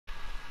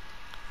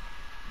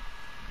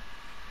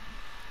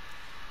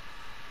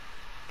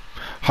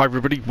Hi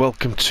everybody,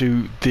 welcome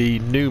to the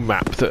new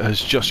map that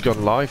has just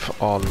gone live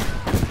on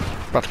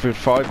Battlefield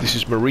 5. This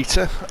is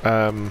MARITA,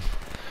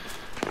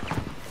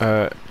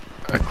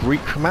 a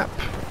Greek map.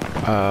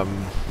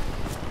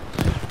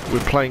 We're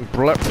playing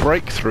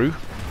Breakthrough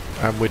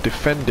and we're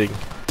defending.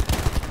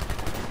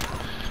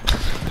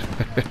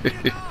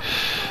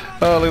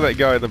 Oh, look at that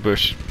guy in the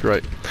bush.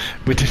 Great.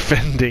 We're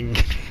defending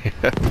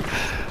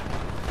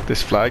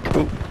this flag.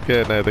 Oh,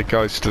 yeah, no, the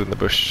guy's still in the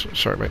bush.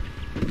 Sorry, mate.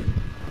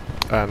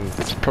 And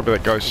probably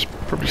that guy's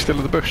probably still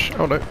in the bush.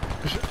 Oh no.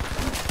 He's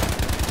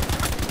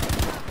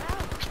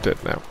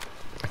dead now.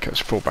 Okay, let's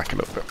fall back a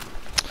little bit.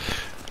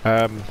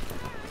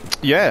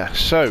 Yeah,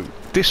 so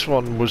this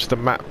one was the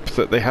map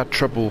that they had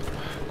trouble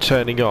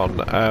turning on,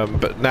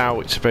 but now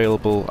it's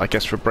available, I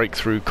guess, for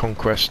Breakthrough,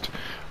 Conquest,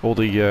 all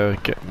the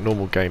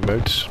normal game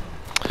modes.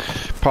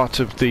 Part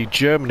of the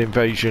German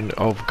invasion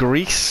of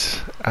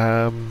Greece.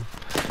 Oh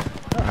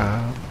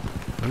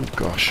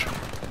gosh.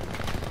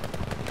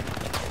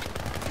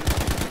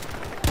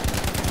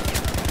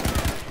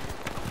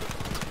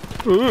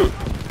 Ooh.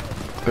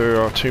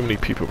 There are too many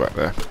people back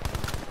there.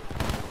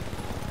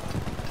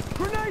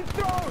 Grenade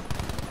thrown!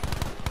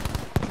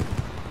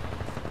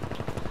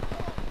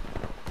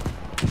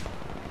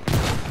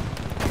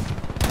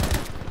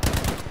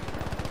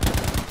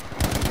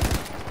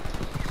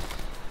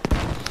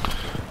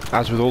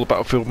 As with all the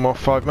Battlefield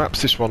 5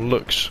 maps, this one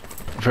looks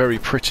very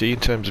pretty in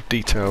terms of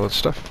detail and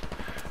stuff.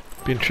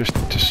 Be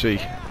interesting to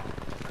see.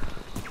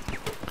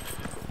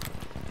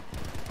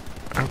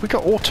 And we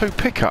got auto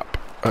pickup.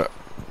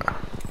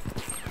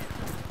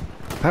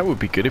 That would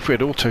be good if we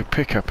had auto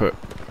pickup at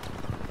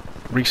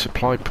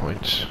resupply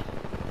points.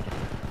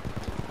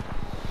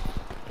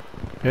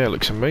 Yeah, it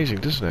looks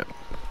amazing, doesn't it?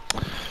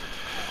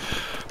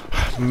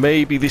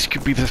 Maybe this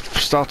could be the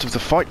start of the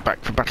fight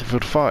back for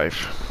Battlefield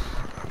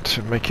 5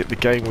 to make it the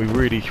game we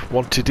really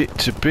wanted it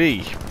to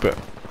be. But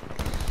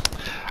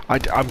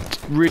I'm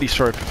really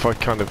sorry if I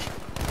kind of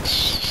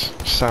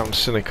sound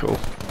cynical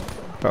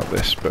about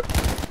this, but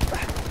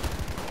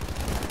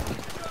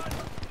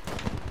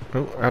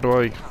oh, how do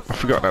I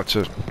forgot how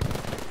to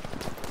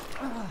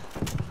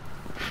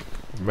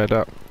med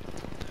up.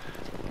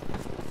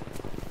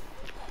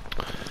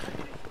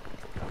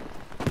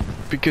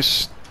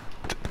 Because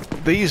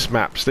these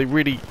maps, they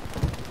really,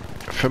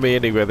 for me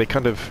anyway, they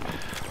kind of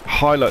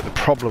highlight the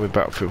problem in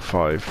Battlefield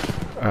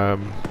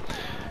 5.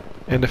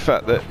 In the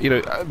fact that, you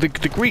know, the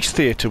Greece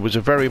theatre was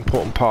a very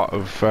important part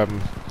of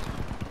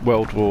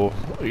World War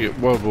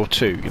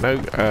II, you know,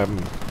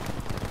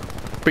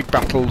 big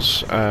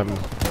battles,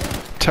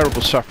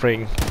 terrible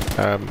suffering,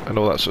 and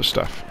all that sort of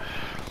stuff.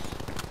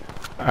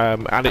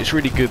 And it's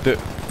really good that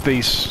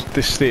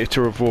this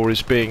theatre of war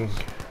is being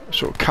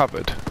sort of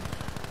covered.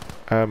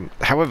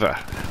 However,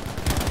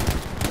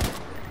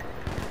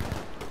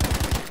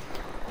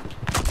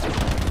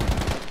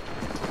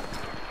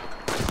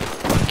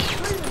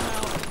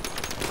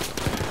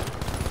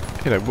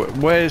 you know,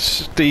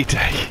 where's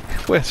D-Day?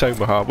 Where's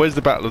Omaha? Where's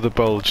the Battle of the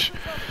Bulge?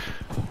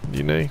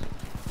 You know?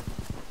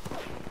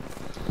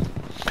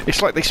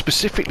 It's like they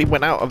specifically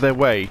went out of their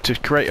way to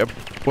create a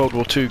World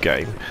War II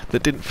game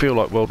that didn't feel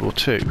like World War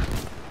II.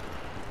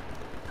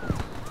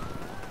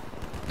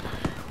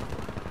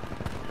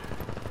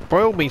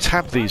 By all means,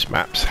 have these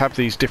maps, have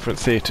these different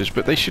theatres,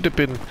 but they should have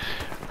been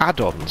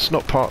add-ons,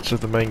 not parts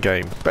of the main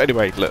game. But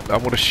anyway, look, I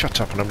want to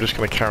shut up and I'm just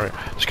going to carry it.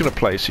 I'm just going to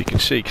play so you can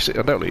see, because it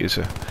undoubtedly is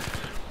a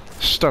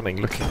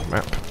stunning looking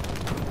map.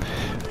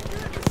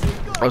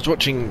 I was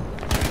watching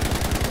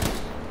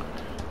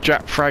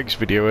Jack Fragg's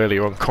video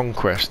earlier on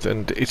Conquest,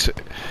 and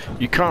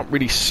you can't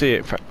really see it.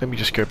 In fact, let me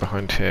just go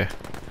behind here.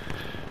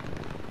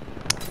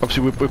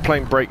 Obviously we're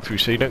playing Breakthrough,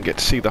 so you don't get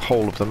to see the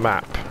whole of the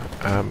map,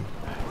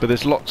 but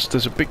there's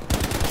a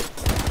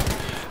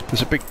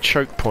big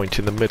choke point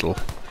in the middle.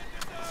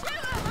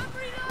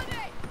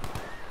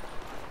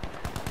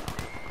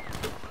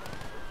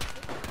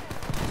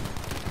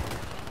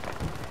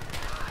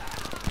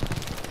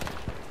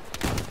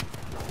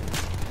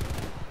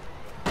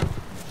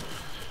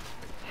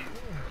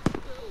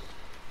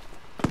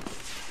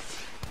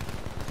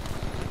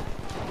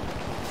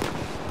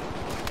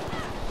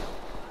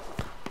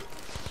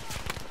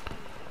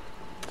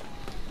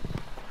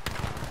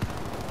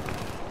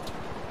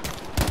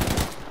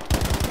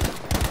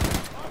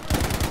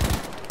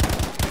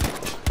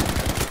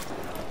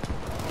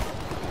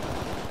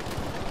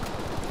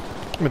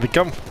 I mean,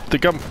 the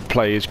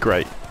gunplay is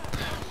great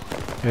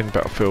in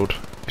Battlefield.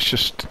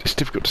 It's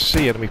difficult to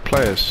see enemy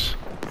players.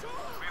 We've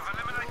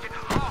eliminated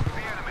half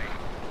the enemy.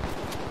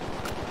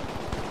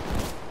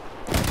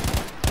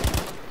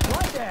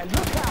 Right there,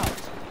 look out!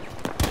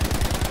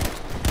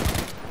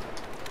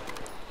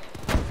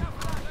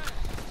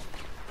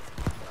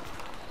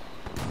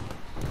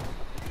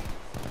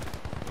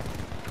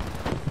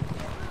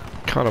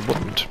 Kind of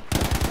wouldn't.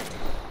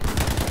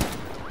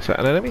 Is that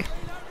an enemy?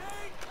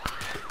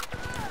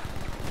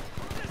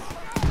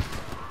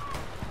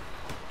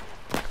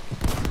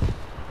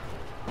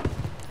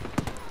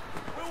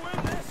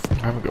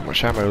 I haven't got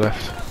much ammo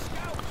left.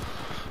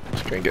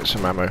 Let's go and get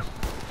some ammo.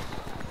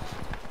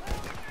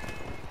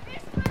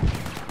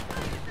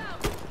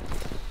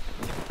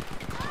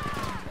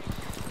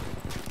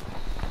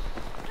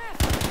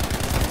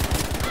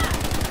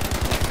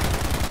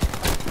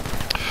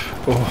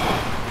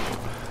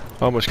 Oh,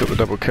 almost got the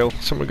double kill.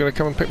 Someone going to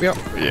come and pick me up?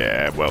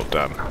 Yeah, well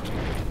done.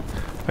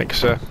 Thanks,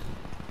 sir.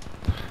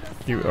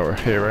 You are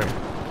a hero.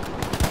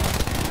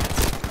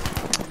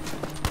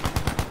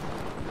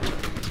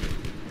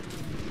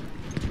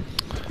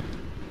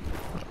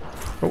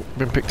 Oh,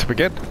 been picked up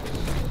again.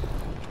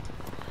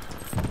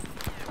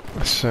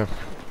 Let's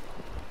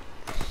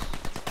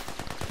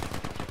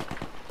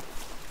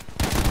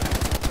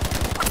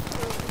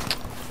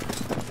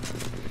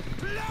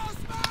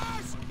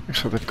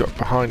looks like they've got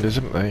behind us,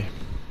 haven't they?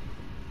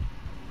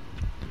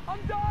 I'm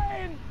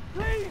dying!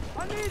 Please,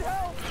 I need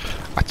help!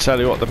 I tell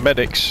you what, the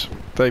medics,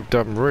 they've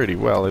done really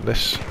well in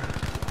this.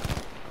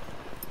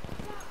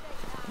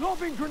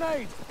 Lobbing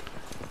grenade!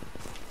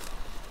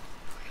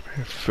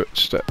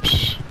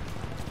 Footsteps.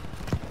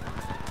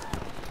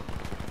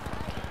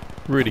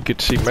 Really good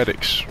to see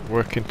medics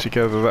working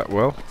together that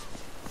well.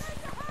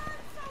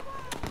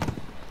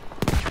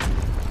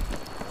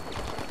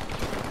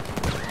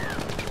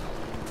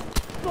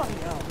 Bloody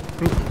hell!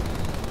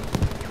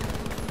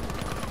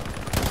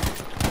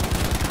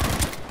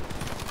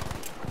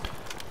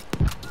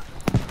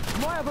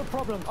 Might have a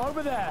problem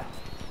over there.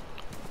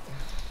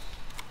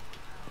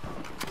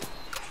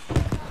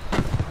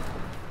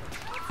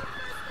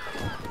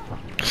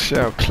 See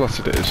how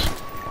cluttered it is.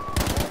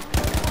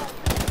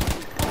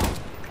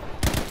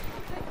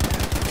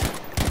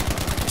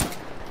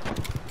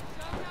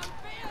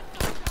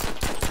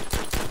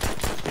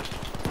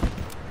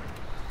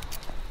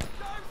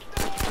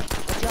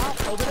 Watch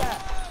out, over there.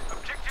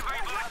 Objective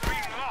Able is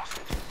being lost.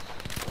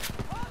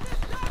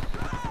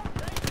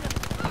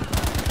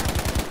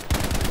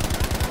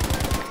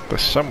 They're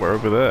somewhere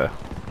over there.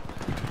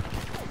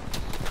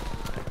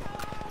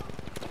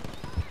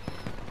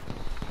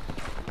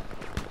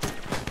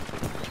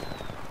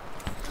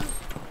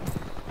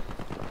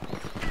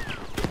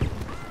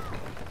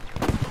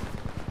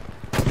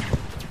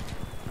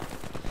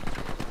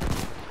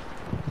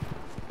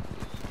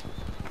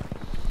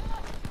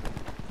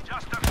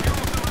 Just a few of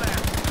them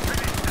left.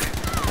 Finish this.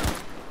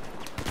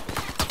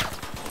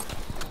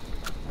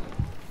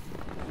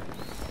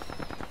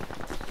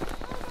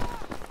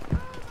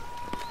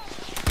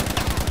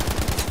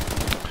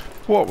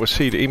 What was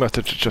he? He must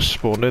have just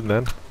spawned in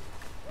then.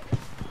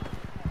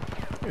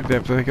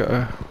 Have they got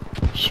a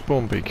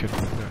spawn beacon?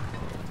 No.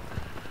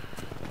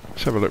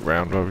 Let's have a look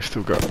round while we've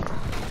still got.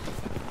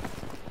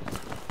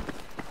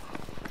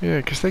 Yeah,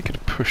 because they could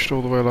have pushed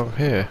all the way along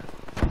here.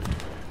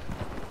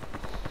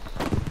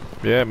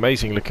 Yeah,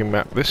 amazing looking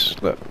map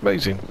this. Look,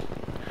 amazing.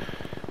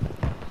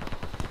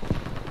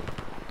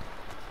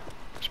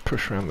 Let's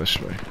push around this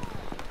way.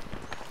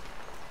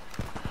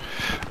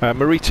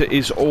 MARITA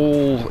is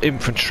all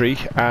infantry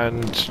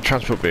and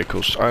transport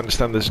vehicles. I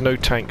understand there's no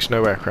tanks,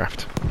 no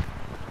aircraft.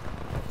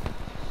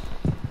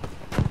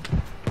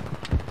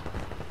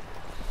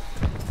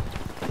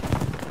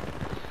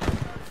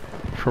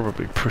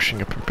 Probably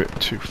pushing up a bit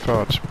too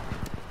far.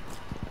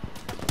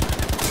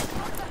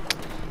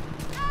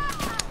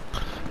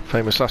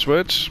 Famous last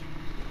words.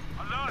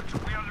 Alert,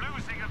 we are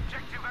losing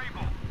Objective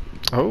Able.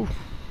 Oh,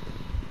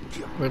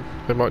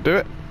 they might do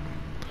it.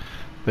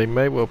 They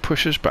may well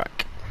push us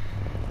back.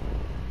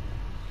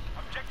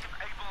 Objective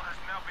Able has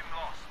now been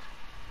lost.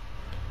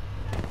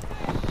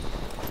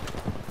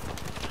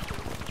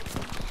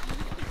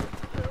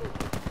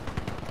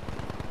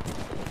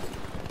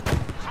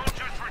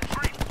 Soldiers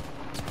retreat.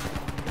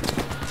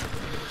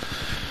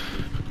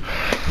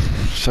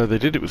 So they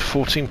did it with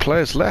 14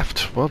 players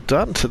left. Well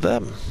done to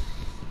them.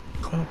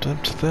 Well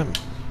done to them.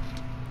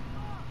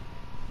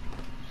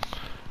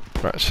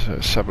 Right, so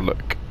let's have a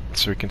look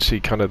so we can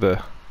see kind of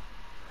the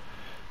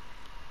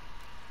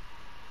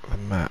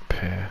map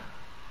here.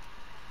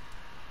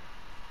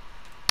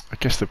 I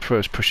guess the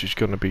first push is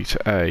going to be to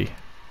A.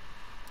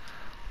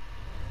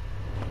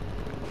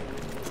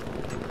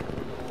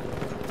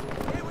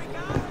 Here we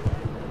go!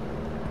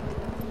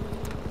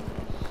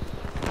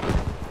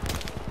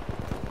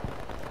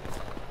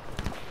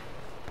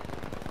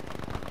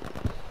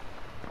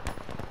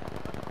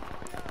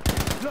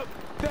 Look,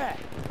 there!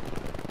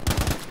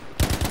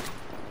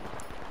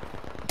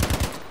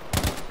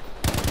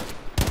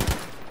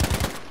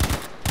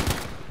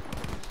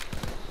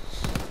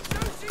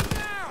 Shooting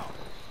now!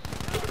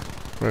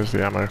 Where's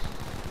the ammo?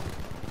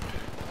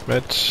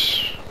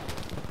 Meds.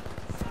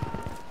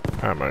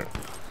 Ammo.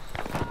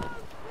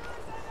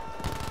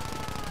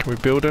 Can we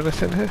build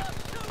anything here?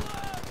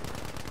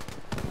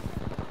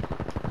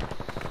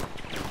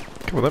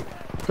 Come on then,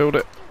 build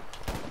it.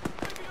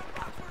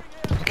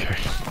 Okay.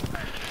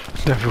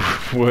 Never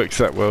works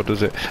that well,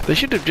 does it? They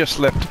should have just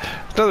left.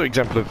 Another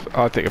example of,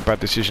 I think, a bad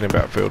decision in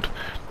Battlefield.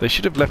 They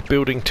should have left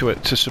building to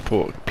it to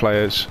support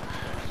players,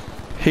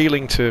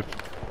 healing to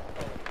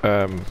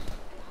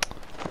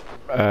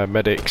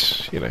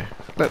medics. You know,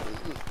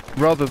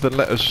 rather than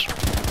let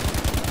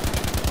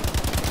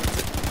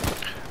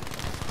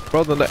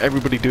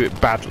everybody do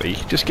it badly,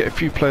 just get a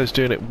few players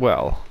doing it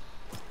well.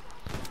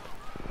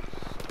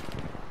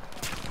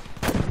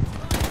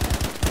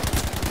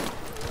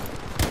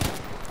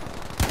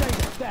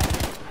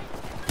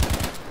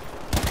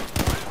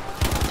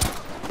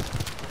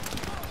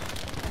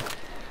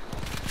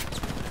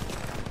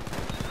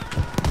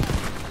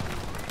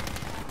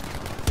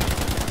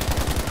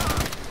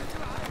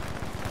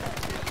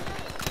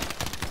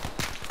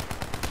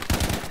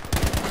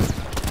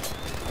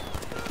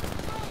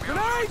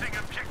 Losing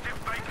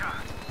objective Baker.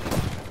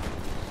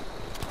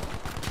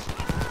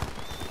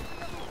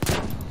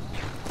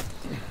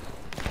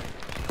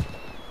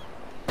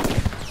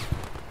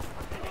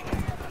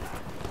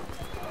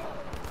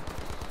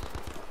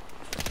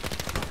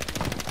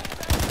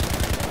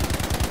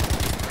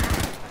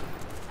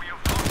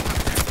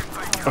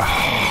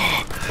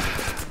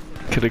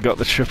 Could have got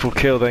the triple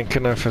kill then,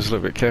 couldn't I? If I was a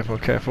little bit careful.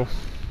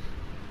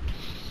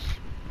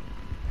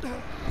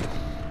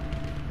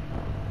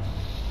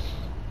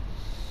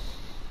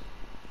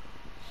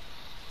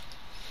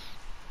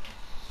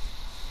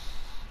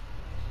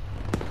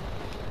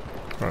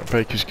 Right,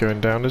 Baker's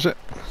going down, is it?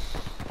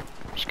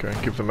 Let's go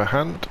and give them a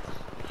hand.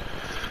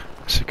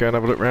 Let's go and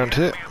have a look round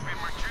here. We have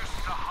been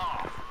reduced to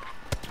half.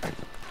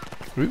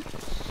 Oop.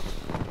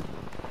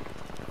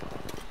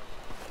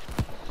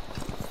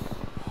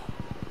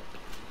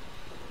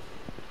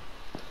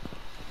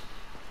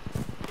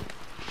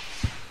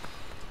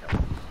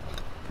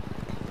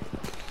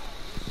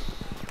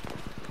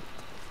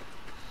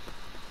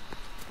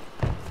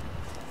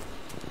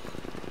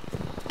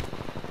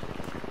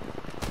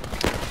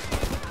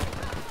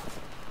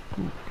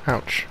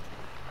 Ouch.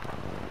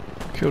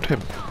 Killed him.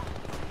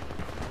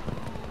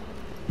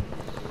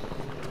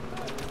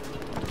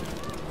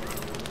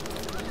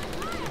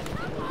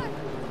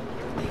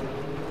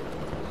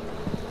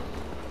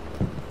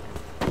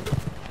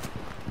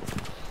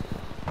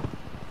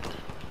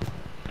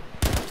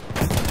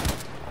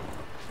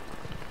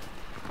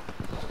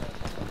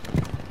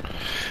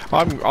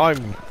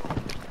 I'm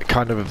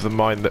kind of the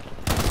mind that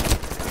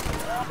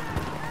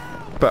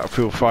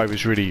Battlefield 5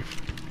 is really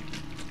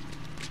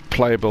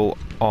playable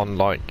on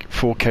like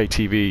 4K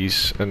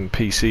TVs and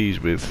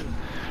PCs with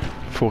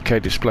 4K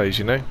displays,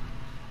 you know?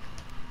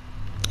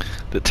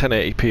 The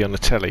 1080p on the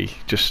telly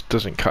just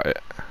doesn't cut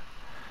it.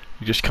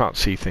 You just can't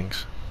see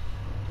things.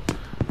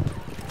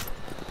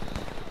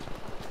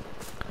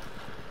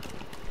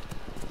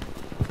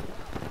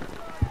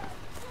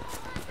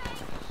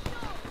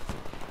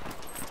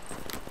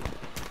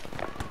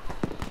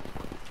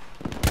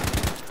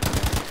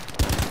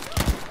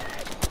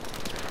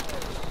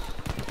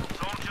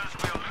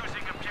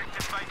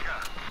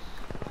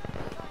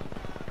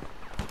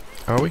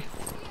 Are we?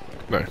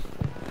 No.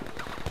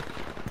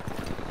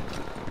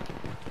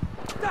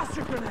 That's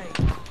a grenade.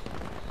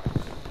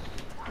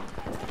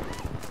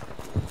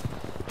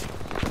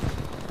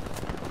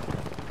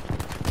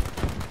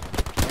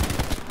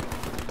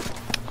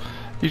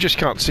 You just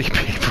can't see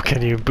people,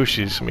 can you, in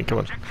bushes? I mean, come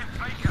on. Objective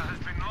Baker has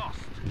been lost.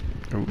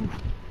 Ooh.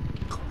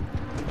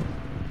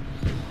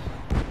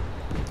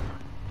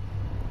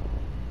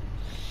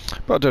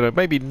 But I don't know,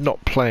 maybe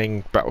not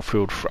playing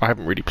Battlefield, I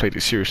haven't really played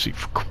it seriously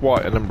for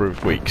quite a number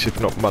of weeks, if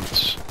not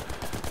months.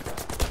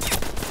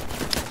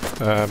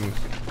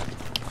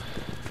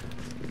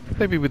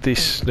 Maybe with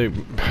this new...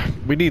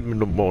 We need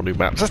more new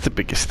maps, that's the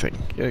biggest thing.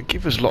 You know,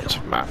 give us lots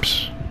of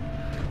maps.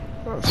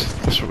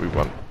 That's what we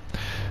want.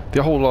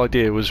 The whole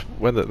idea was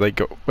when they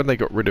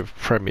got rid of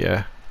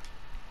Premiere.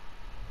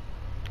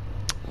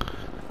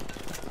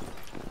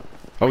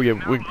 Oh yeah,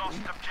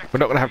 we're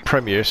not going to have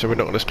Premiere, so we're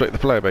not going to split the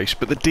player base.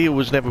 But the deal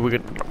was never we're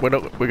going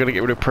to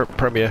get rid of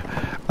Premiere,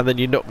 and then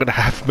you're not going to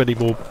have many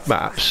more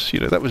maps. You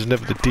know, that was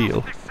never the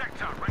deal. This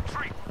sector,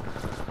 retreat.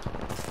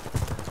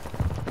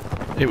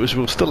 It was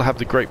we'll still have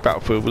the great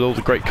Battlefield with all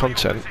the great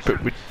content,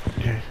 but we're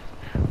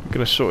going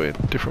to sort it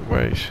in different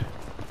ways.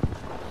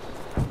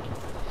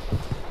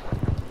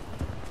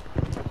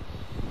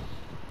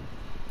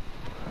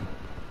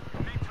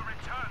 Need to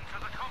return to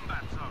the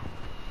combat zone.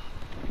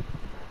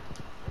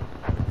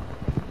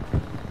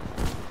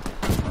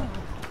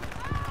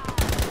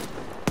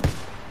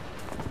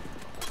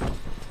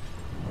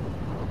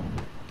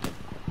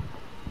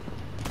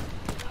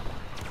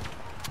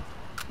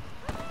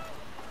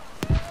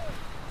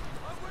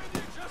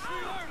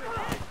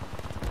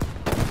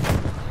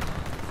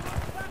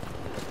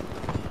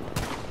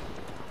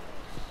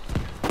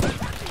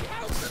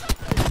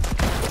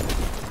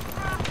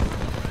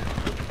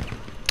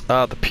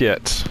 Ah, the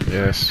Piet,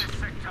 yes.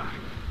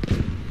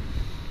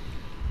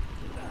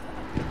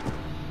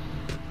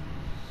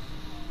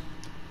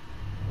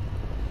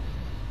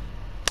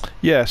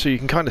 Yeah, so you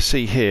can kind of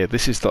see here,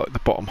 this is like the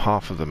bottom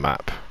half of the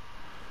map.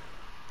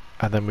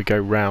 And then we go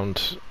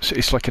round, so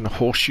it's like in a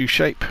horseshoe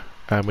shape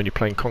when you're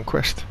playing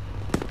Conquest.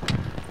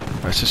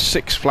 It's a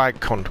 6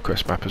 flag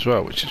Conquest map as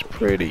well, which is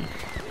pretty...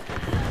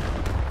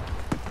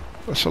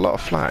 That's a lot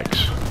of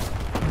flags.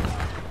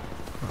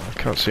 Oh,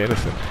 I can't see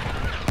anything.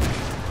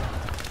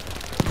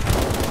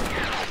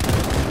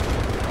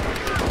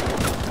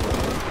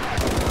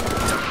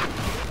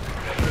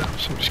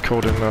 Somebody's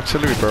called in an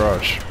artillery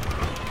barrage.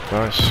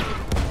 Nice.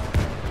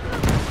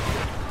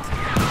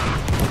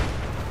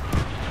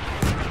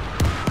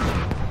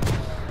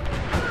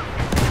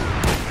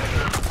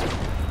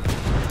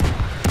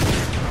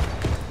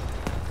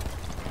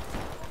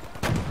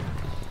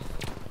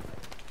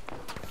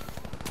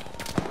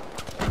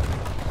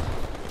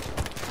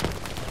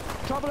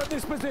 Trouble at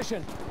this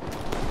position.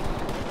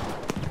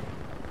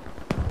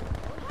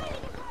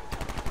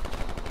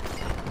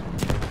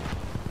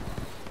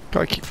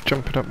 Guy keeps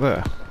jumping up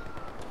there.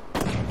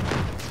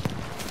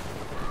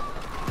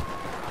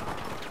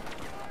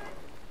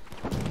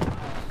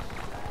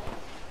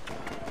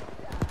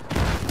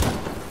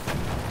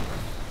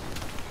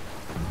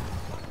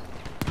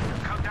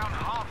 Cut down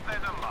half their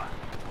number.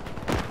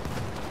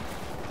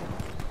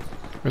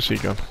 Where's he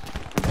gone?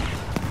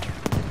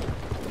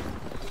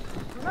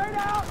 Grenade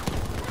out!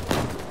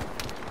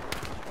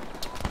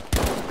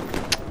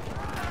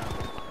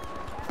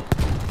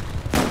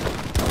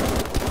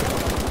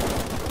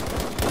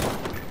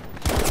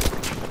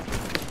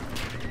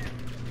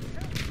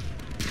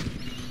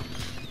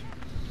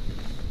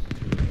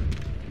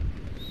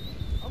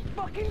 I'm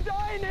fucking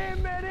dying here,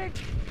 medic!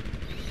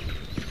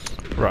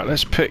 Right,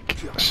 let's pick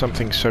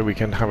something so we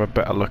can have a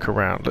better look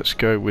around. Let's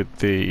go with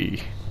the...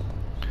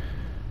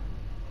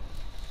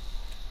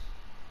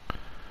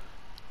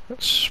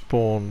 Let's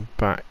spawn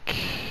back.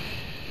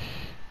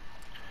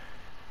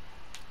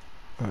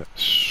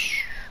 Let's...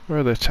 Where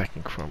are they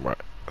attacking from? Right,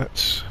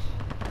 let's...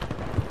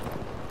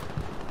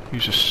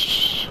 Use a...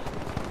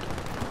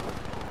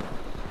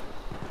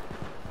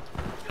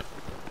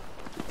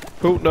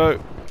 Oh no!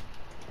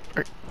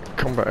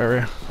 Combat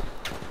area.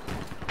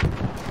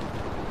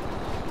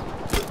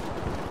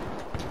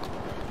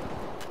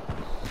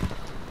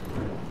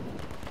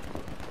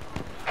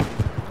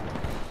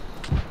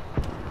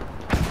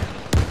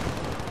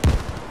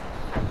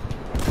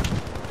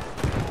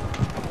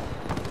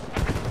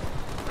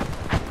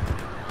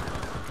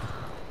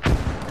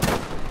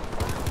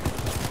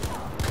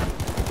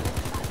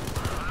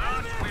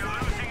 We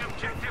are losing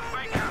objective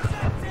Baker.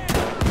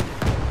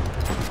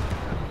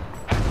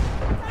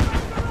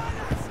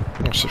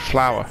 What's a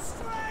flower?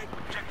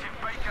 Objective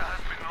Baker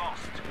has been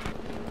lost.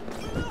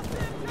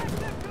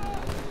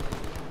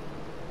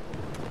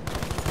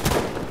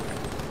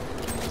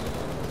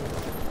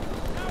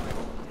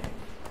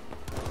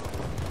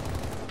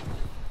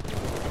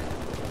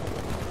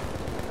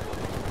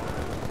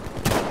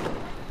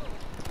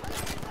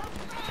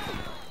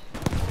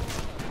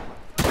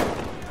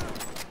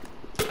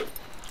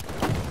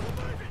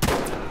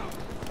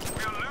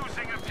 We are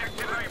losing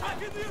objective Able.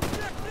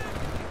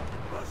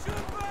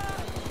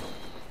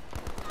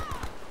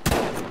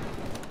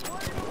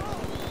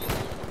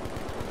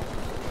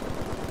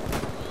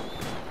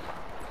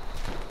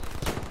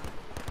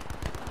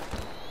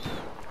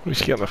 We need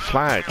to get the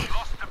flag. We have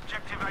lost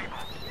objective Able.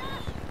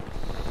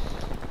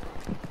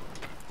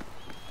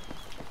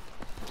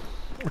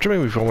 What do you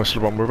mean we've almost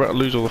won? We're about to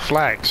lose all the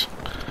flags.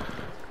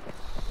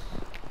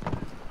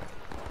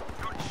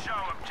 Good show.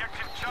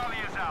 Objective Charlie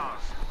is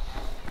ours.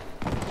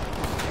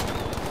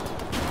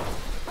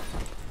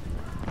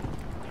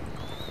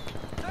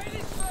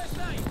 Ladies first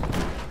aid!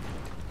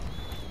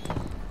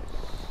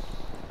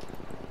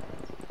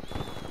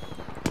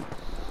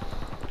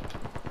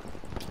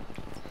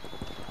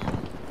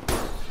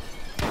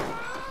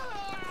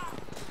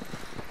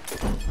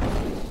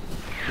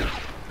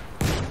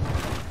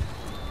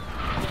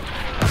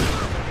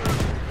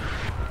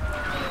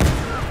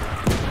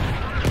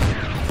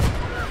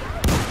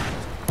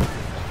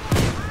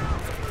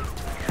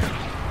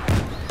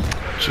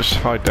 Just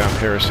hide down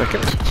here a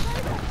second.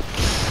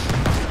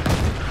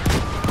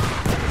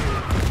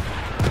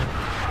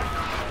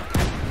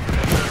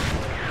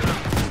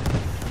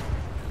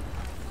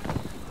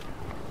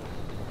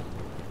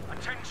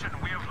 Attention,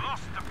 we have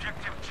lost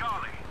objective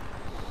Charlie.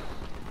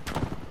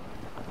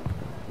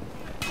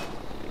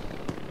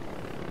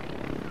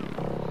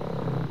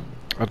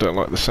 I don't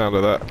like the sound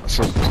of that. It's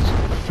a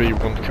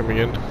V1 coming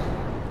in.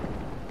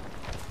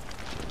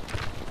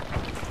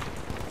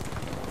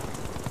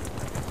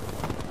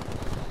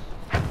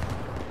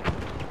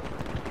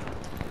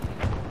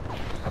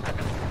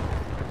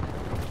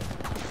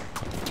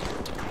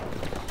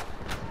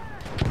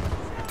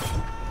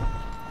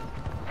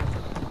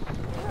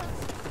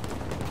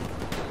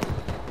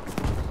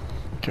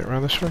 Get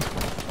around this way.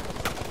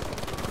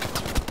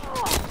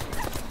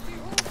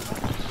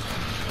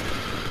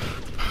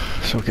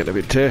 It's all getting a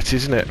bit dirty,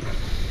 isn't it?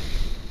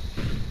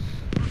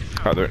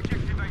 Oh, there.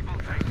 Objective Able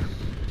taken.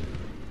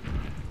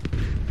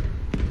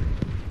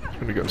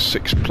 Only got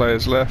 6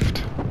 players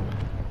left.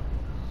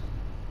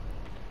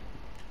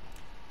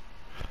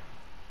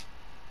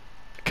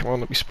 Come on,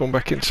 let me spawn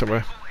back in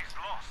somewhere. Is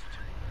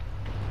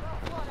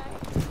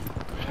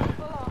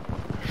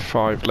lost.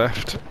 5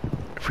 left.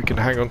 If we can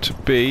hang on to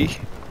B,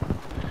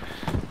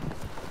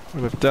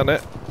 we'll have done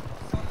it.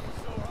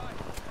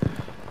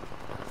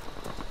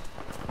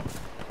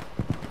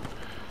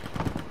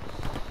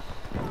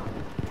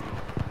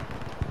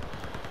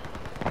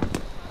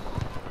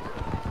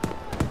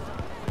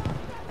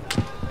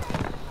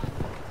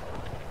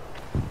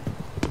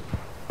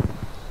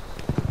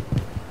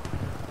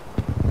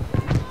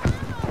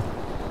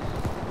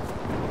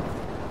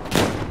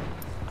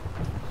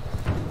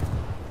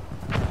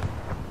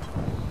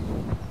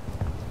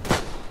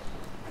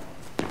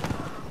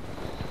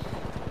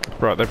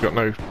 Right, they've got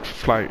no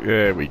flag.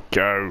 There we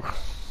go.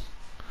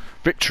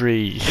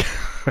 Victory!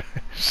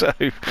 So,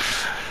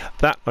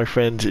 that, my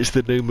friends, is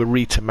the new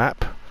MARITA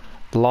map.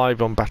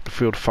 live on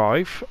Battlefield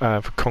 5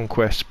 for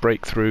Conquest,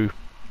 Breakthrough,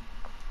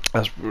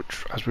 as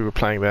we were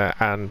playing there,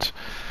 and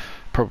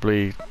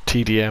probably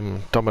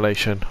TDM,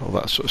 Domination, all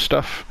that sort of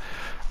stuff.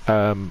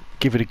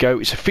 Give it a go.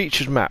 It's a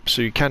featured map,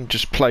 so you can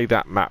just play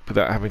that map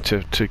without having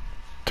to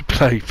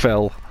play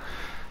Fel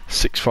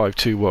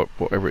 652,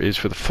 whatever it is,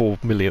 for the 4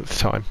 millionth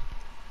time.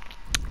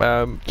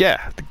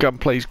 Yeah, the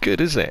gunplay's good,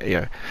 isn't it?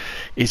 You know,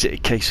 is it a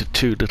case of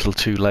too little,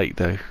 too late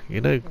though?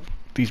 You know,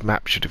 these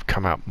maps should have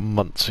come out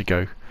months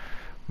and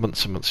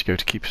months ago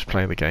to keep us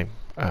playing the game.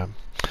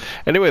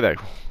 Anyway though,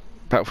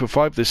 Battlefield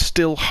 5, there's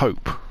still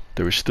hope.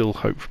 There is still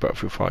hope for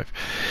Battlefield 5.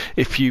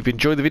 If you've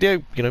enjoyed the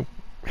video, you know,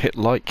 hit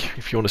like.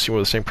 If you want to see more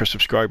of the same, press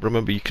subscribe.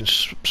 Remember, you can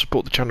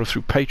support the channel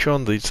through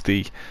Patreon. There's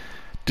the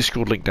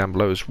Discord link down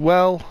below as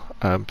well.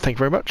 Thank you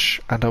very much,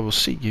 and I will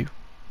see you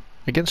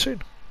again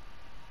soon.